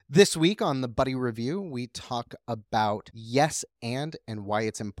This week on the Buddy Review, we talk about yes and why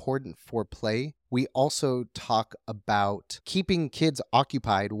it's important for play. We also talk about keeping kids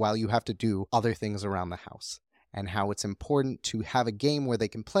occupied while you have to do other things around the house, and how it's important to have a game where they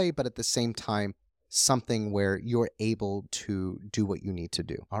can play, but at the same time, something where you're able to do what you need to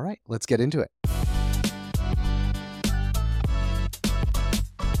do. All right, let's get into it.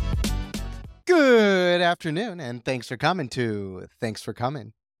 Good afternoon, and thanks for coming to Thanks for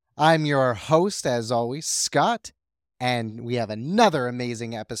Coming. I'm your host, as always, Scott, and we have another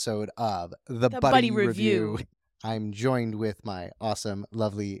amazing episode of the Buddy Review. I'm joined with my awesome,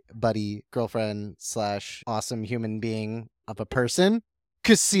 lovely buddy, girlfriend / awesome human being of a person,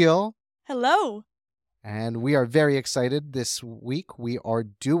 Cecile. Hello. And we are very excited. This week we are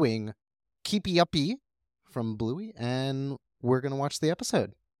doing Keepy Uppy from Bluey, and we're going to watch the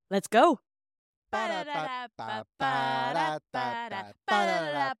episode. Let's go. The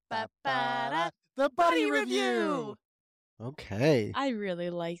Buddy Review. Okay. I really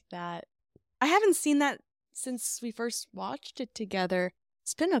like that. I haven't seen that since we first watched it together.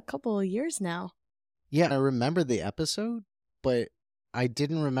 It's been a couple of years now. Yeah, I remember the episode, but I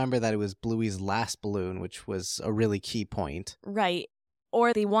didn't remember that it was Bluey's last balloon, which was a really key point. Right.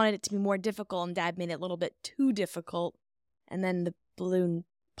 Or they wanted it to be more difficult and Dad made it a little bit too difficult, and then the balloon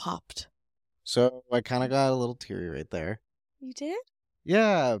popped. So I kind of got a little teary right there. You did?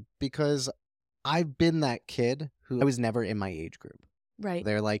 Yeah, because I've been that kid who I was never in my age group. Right.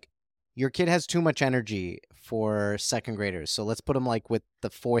 They're like, your kid has too much energy for second graders, so let's put them like with the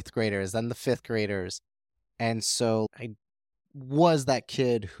fourth graders, then the fifth graders. And so I was that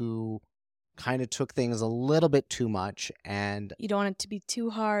kid who kind of took things a little bit too much, and You don't want it to be too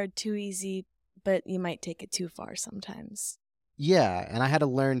hard, too easy, but you might take it too far sometimes. yeah, and I had to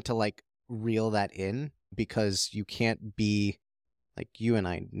learn to like reel that in, because you can't be like, you and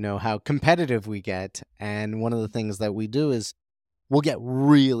I know how competitive we get, and one of the things that we do is we'll get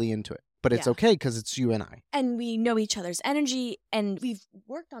really into it, but it's Yeah. okay because it's you and I. And we know each other's energy, and we've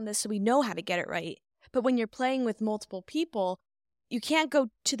worked on this so we know how to get it right. But when you're playing with multiple people, you can't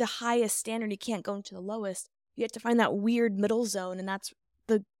go to the highest standard, you can't go to the lowest. You have to find that weird middle zone, and that's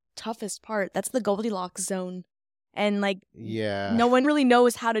the toughest part. That's the Goldilocks zone. And like, Yeah. no one really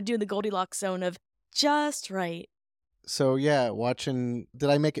knows how to do the Goldilocks zone of just right. So yeah, watching, did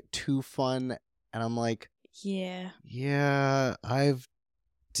I make it too fun? And I'm like, Yeah. I've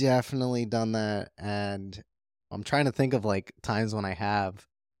definitely done that, and I'm trying to think of like times when I have.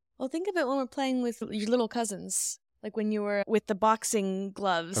 Well, think of it when we're playing with your little cousins, like when you were with the boxing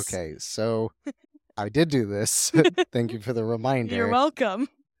gloves. Okay, so I did do this. Thank you for the reminder. You're welcome.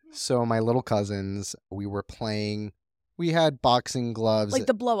 So my little cousins, we were playing, we had boxing gloves. Like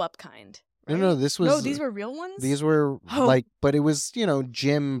the blow-up kind. Right? No, this was... No, these were real ones? These were Oh. like, but it was,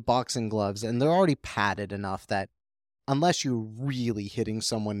 gym boxing gloves, and they're already padded enough that unless you're really hitting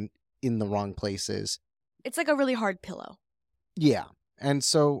someone in the wrong places. It's like a really hard pillow. Yeah. And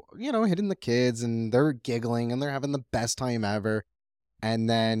so, hitting the kids, and they're giggling, and they're having the best time ever. And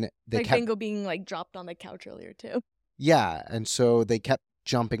then they Like kept... Bingo being like dropped on the couch earlier too. Yeah, and so they kept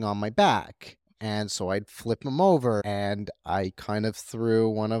jumping on my back. And so I'd flip him over, and I kind of threw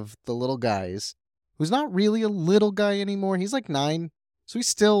one of the little guys, who's not really a little guy anymore. He's like 9, so he's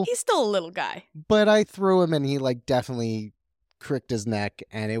still a little guy. But I threw him, and he like definitely cricked his neck,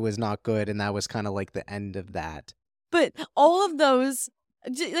 and it was not good, and that was kind of like the end of that. But all of those,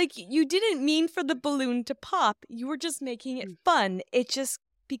 like, you didn't mean for the balloon to pop. You were just making it fun. It just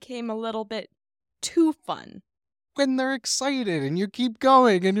became a little bit too fun. When they're excited, and you keep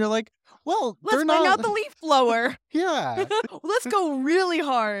going, and you're like, well, Let's they're bring not... out the leaf blower. Yeah. Let's go really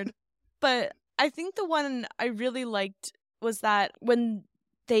hard. But I think the one I really liked was that when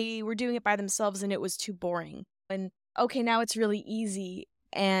they were doing it by themselves and it was too boring. And okay, now it's really easy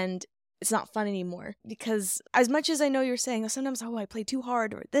and it's not fun anymore. Because as much as I know you're saying, sometimes, I play too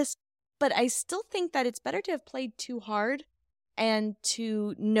hard or this, but I still think that it's better to have played too hard and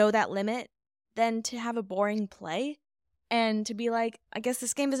to know that limit than to have a boring play and to be like, I guess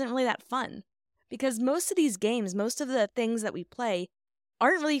this game isn't really that fun. Because most of these games, most of the things that we play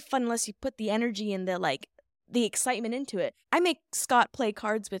aren't really fun unless you put the energy and the excitement into it. I make Scott play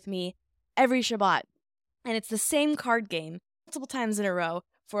cards with me every Shabbat, and it's the same card game multiple times in a row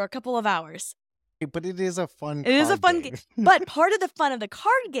for a couple of hours. But it is a fun It is a fun game. But part of the fun of the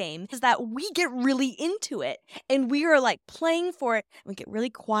card game is that we get really into it, and we are like playing for it, and we get really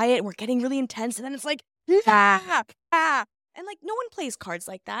quiet, and we're getting really intense, and then it's like, yeah. And like, no one plays cards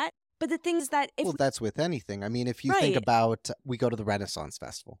like that. But the thing is that if... Well, that's with anything. I mean, if you Right. think about, we go to the Renaissance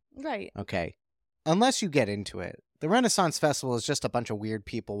Festival. Right. Okay. Unless you get into it, The Renaissance Festival is just a bunch of weird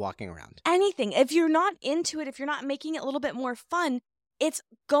people walking around. Anything. If you're not into it, if you're not making it a little bit more fun, it's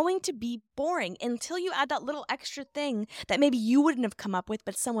going to be boring until you add that little extra thing that maybe you wouldn't have come up with,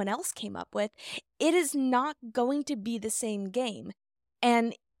 but someone else came up with. It is not going to be the same game.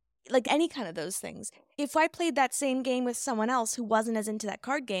 And like any kind of those things, if I played that same game with someone else who wasn't as into that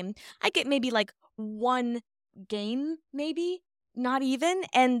card game, I get maybe like one game, maybe, not even.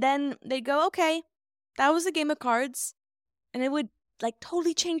 And then they'd go, okay, that was a game of cards. And it would like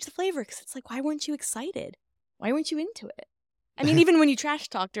totally change the flavor because it's like, why weren't you excited? Why weren't you into it? I mean, even when you trash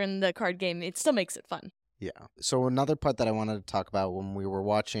talk during the card game, it still makes it fun. Yeah. So another part that I wanted to talk about when we were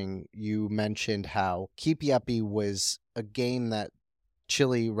watching, you mentioned how Keepy Uppy was a game that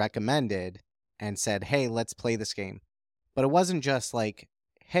Chili recommended and said, hey, let's play this game. But it wasn't just like,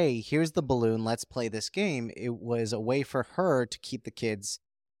 hey, here's the balloon, let's play this game. It was a way for her to keep the kids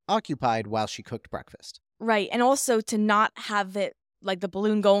occupied while she cooked breakfast. Right. And also to not have it like the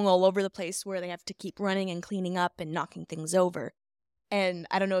balloon going all over the place where they have to keep running and cleaning up and knocking things over. And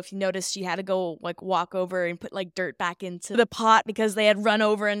I don't know if you noticed, she had to go like walk over and put like dirt back into the pot because they had run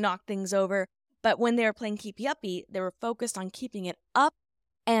over and knocked things over. But when they were playing Keepy Uppy, they were focused on keeping it up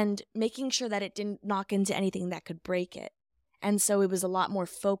and making sure that it didn't knock into anything that could break it. And so it was a lot more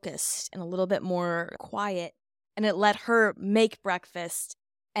focused and a little bit more quiet. And it let her make breakfast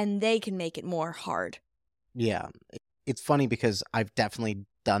and they can make it more hard. Yeah. It's funny because I've definitely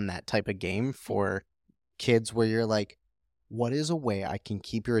done that type of game for kids where you're like, what is a way I can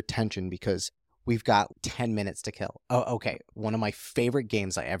keep your attention because we've got 10 minutes to kill? Oh, okay. One of my favorite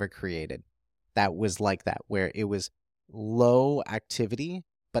games I ever created that was like that, where it was low activity,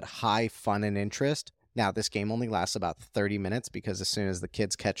 but high fun and interest. Now, this game only lasts about 30 minutes because as soon as the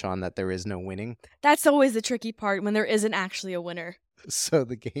kids catch on that there is no winning. That's always the tricky part when there isn't actually a winner. So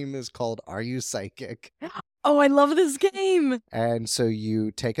the game is called Are You Psychic? Oh, I love this game. And so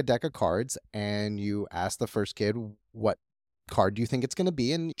you take a deck of cards and you ask the first kid what card do you think it's going to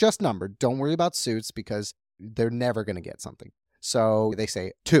be, and just numbered. Don't worry about suits because they're never going to get something. So they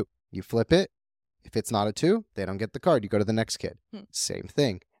say 2. You flip it. If it's not a 2, they don't get the card. You go to the next kid. Same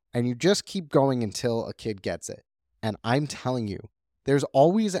thing. And you just keep going until a kid gets it. And I'm telling you, there's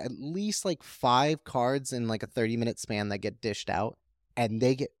always at least like 5 cards in like a 30-minute span that get dished out. And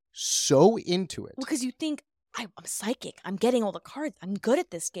they get so into it. Well, because you think, I'm psychic. I'm getting all the cards. I'm good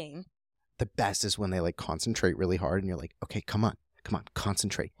at this game. The best is when they like concentrate really hard and you're like, okay, come on,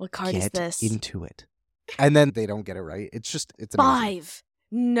 concentrate. What card is this? Get into it. And then they don't get it right. It's amazing. 5.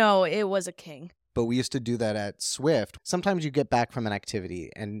 No, it was a king. But we used to do that at Swift. Sometimes you get back from an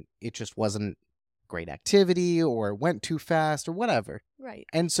activity and it just wasn't great activity or went too fast or whatever. Right.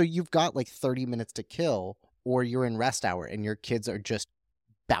 And so you've got like 30 minutes to kill or you're in rest hour and your kids are just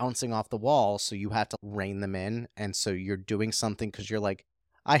bouncing off the wall. So you have to rein them in. And so you're doing something because you're like,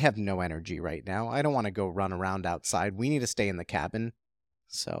 I have no energy right now. I don't want to go run around outside. We need to stay in the cabin.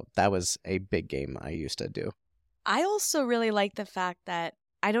 So that was a big game I used to do. I also really like the fact that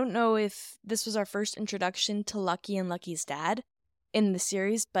I don't know if this was our first introduction to Lucky and Lucky's dad in the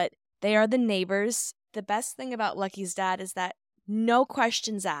series, but they are the neighbors. The best thing about Lucky's dad is that no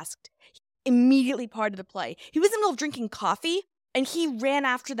questions asked. He immediately part of the play. He was in the middle of drinking coffee and he ran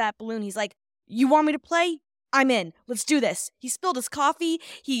after that balloon. He's like, you want me to play? I'm in. Let's do this. He spilled his coffee.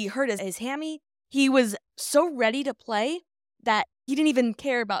 He hurt his hammy. He was so ready to play that he didn't even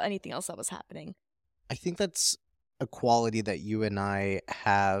care about anything else that was happening. I think that's a quality that you and I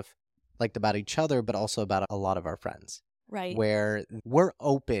have liked about each other, but also about a lot of our friends. Right. Where we're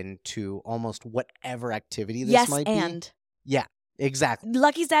open to almost whatever activity this might be. Yes, and. Yeah, exactly.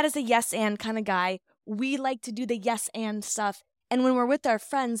 Lucky's dad is a yes and kind of guy. We like to do the yes and stuff. And when we're with our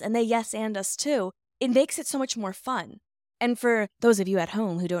friends and they yes and us too, it makes it so much more fun. And for those of you at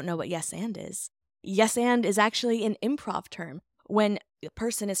home who don't know what yes and is actually an improv term. When a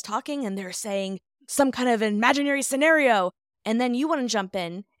person is talking and they're saying some kind of imaginary scenario, and then you want to jump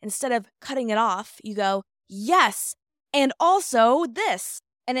in, instead of cutting it off, you go, yes, and also this.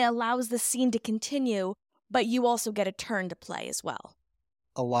 And it allows the scene to continue, but you also get a turn to play as well.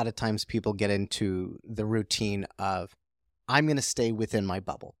 A lot of times people get into the routine of, I'm going to stay within my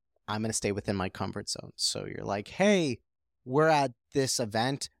bubble. I'm going to stay within my comfort zone. So you're like, hey, we're at this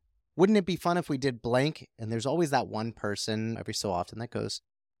event. Wouldn't it be fun if we did blank? And there's always that one person every so often that goes,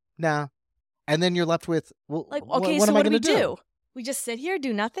 nah. And then you're left with, well, like, okay, what so am I what do going we to do? We just sit here,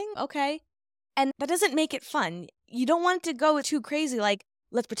 do nothing? Okay. And that doesn't make it fun. You don't want it to go too crazy, like,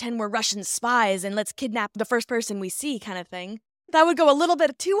 let's pretend we're Russian spies and let's kidnap the first person we see kind of thing. That would go a little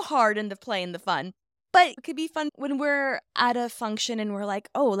bit too hard into playing the fun. But it could be fun when we're at a function and we're like,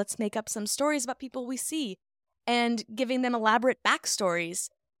 oh, let's make up some stories about people we see. and giving them elaborate backstories.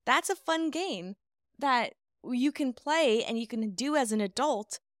 That's a fun game that you can play and you can do as an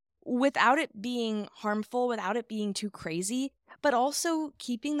adult without it being harmful, without it being too crazy, but also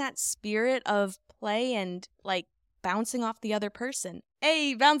keeping that spirit of play and like bouncing off the other person.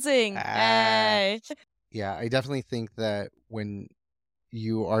 Hey, bouncing! Hey! Yeah, I definitely think that when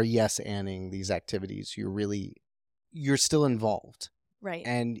you are yes-anding these activities, you're still involved. Right.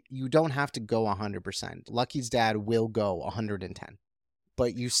 And you don't have to go 100%. Lucky's dad will go 110.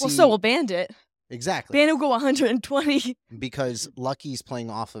 But you see... Well, so will Bandit. Exactly. Bandit will go 120. Because Lucky's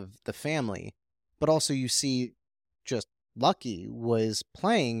playing off of the family. But also you see just Lucky was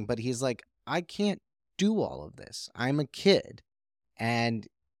playing, but he's like, I can't do all of this. I'm a kid. And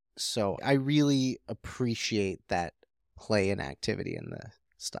so I really appreciate that play and activity in the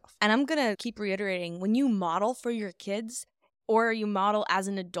stuff. And I'm going to keep reiterating, when you model for your kids or you model as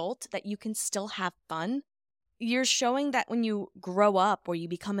an adult that you can still have fun, you're showing that when you grow up or you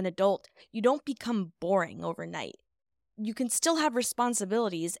become an adult, you don't become boring overnight. You can still have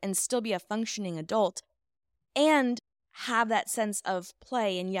responsibilities and still be a functioning adult and have that sense of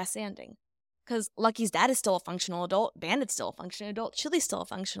play and yes-anding. Because Lucky's dad is still a functional adult, Bandit's still a functional adult, Chili's still a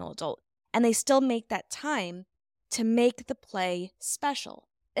functional adult. And they still make that time to make the play special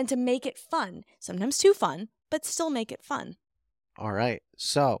and to make it fun. Sometimes too fun, but still make it fun. All right.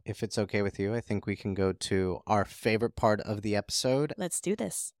 So, if it's okay with you, I think we can go to our favorite part of the episode. Let's do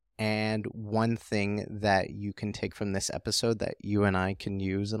this. And one thing that you can take from this episode that you and I can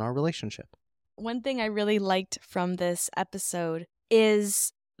use in our relationship. One thing I really liked from this episode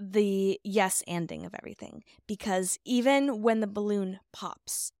is the yes-anding of everything. Because even when the balloon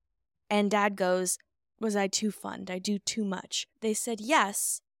pops and Dad goes, was I too fun? Did I do too much? They said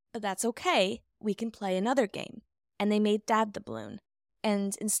yes, but that's okay. We can play another game. And they made Dad the balloon.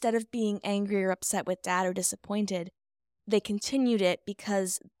 And instead of being angry or upset with Dad or disappointed, they continued it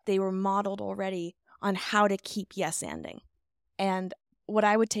because they were modeled already on how to keep yes-anding. And what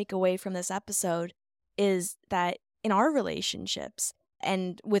I would take away from this episode is that in our relationships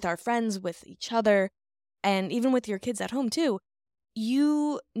and with our friends, with each other, and even with your kids at home too,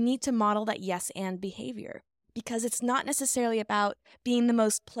 you need to model that yes-and behavior because it's not necessarily about being the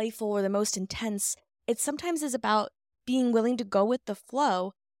most playful or the most intense. It sometimes is about being willing to go with the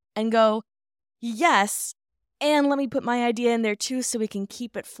flow and go, yes, and let me put my idea in there too so we can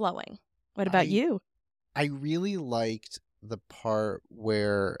keep it flowing. What about you? I really liked the part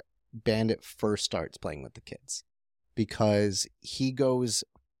where Bandit first starts playing with the kids because he goes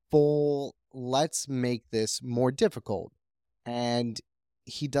full, let's make this more difficult. And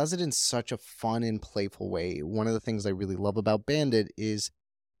he does it in such a fun and playful way. One of the things I really love about Bandit is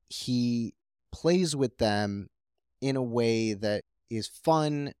he plays with them in a way that is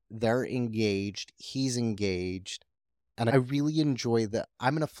fun. They're engaged. He's engaged. And I really enjoy that.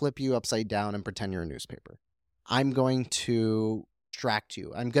 I'm going to flip you upside down and pretend you're a newspaper. I'm going to distract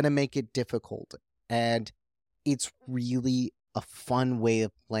you. I'm going to make it difficult. And it's really a fun way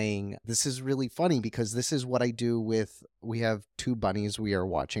of playing. This is really funny because this is what I do with, we have two bunnies we are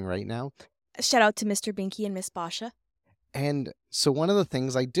watching right now. Shout out to Mr. Binky and Miss Basha. And so one of the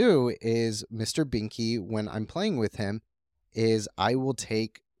things I do is Mr. Binky, when I'm playing with him, is I will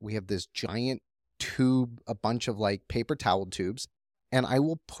take, we have this giant tube, a bunch of like paper towel tubes, and I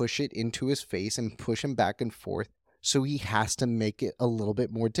will push it into his face and push him back and forth. So he has to make it a little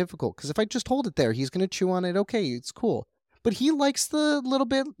bit more difficult. Because if I just hold it there, he's going to chew on it. Okay, it's cool. But he likes the little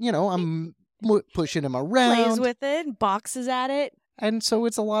bit, I'm pushing him around. Plays with it, boxes at it. And so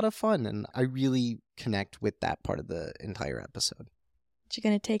it's a lot of fun. And I really connect with that part of the entire episode. What you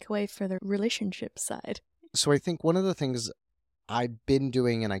going to take away for the relationship side? So I think one of the things I've been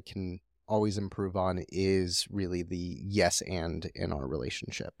doing and I can always improve on is really the yes and in our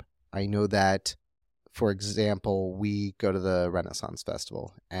relationship. I know that, for example, we go to the Renaissance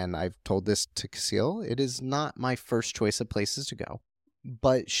Festival, and I've told this to Cecile. It is not my first choice of places to go,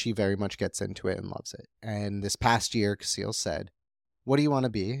 but she very much gets into it and loves it. And this past year, Cecile said, what do you want to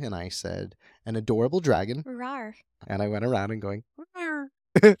be? And I said, an adorable dragon. Rawr. And I went around and going,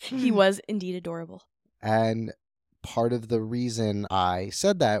 He was indeed adorable. And part of the reason I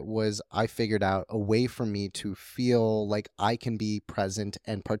said that was I figured out a way for me to feel like I can be present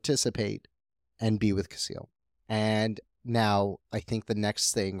and participate and be with Cecile. And now I think the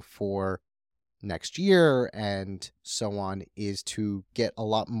next thing for next year and so on is to get a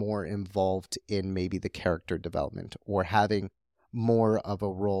lot more involved in maybe the character development or having more of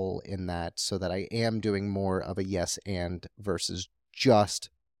a role in that so that I am doing more of a yes and versus just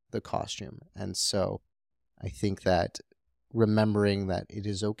the costume. And so I think that remembering that it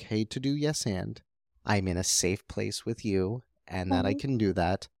is okay to do yes and I'm in a safe place with you and that I can do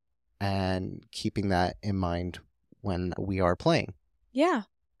that, and keeping that in mind when we are playing. Yeah,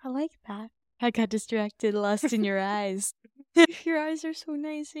 I like that. I got distracted, lost in your eyes. Your eyes are so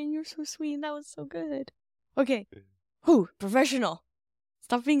nice and you're so sweet. That was so good. Okay. Whew, professional.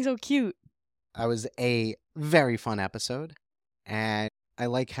 Stop being so cute. That was a very fun episode, and I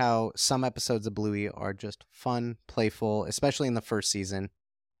like how some episodes of Bluey are just fun, playful, especially in the first season.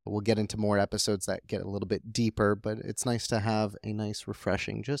 We'll get into more episodes that get a little bit deeper, but it's nice to have a nice,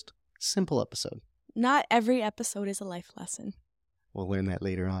 refreshing, just simple episode. Not every episode is a life lesson. We'll learn that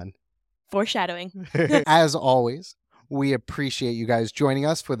later on. Foreshadowing. As always, we appreciate you guys joining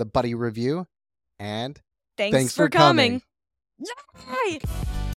us for the Buddy Review, and Thanks for coming. Yay!